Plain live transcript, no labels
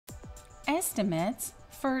estimates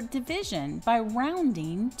for division by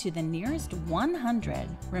rounding to the nearest 100.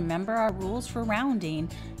 Remember our rules for rounding.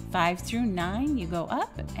 5 through 9, you go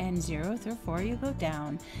up, and 0 through 4, you go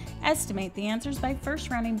down. Estimate the answers by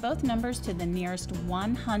first rounding both numbers to the nearest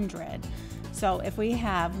 100. So if we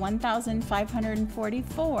have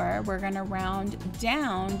 1,544, we're going to round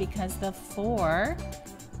down because the 4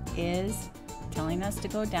 is telling us to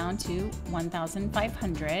go down to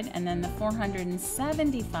 1,500, and then the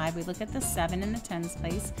 475, we look at the 7 in the tens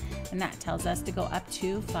place, and that tells us to go up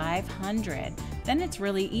to 500. Then it's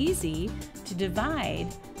really easy to divide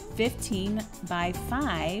 15 by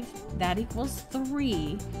 5, that equals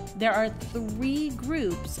 3. There are 3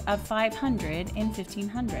 groups of 500 in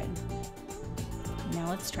 1,500. Now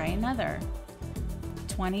let's try another.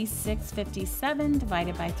 2657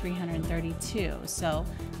 divided by 332. So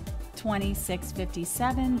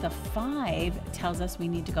 2657, the 5 tells us we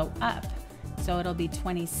need to go up. So it'll be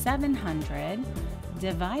 2700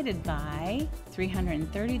 divided by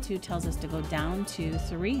 332 tells us to go down to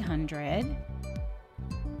 300.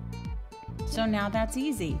 So now that's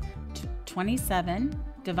easy. 27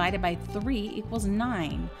 divided by 3 equals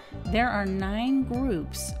 9. There are 9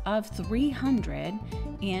 groups of 300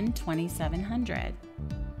 in 2700.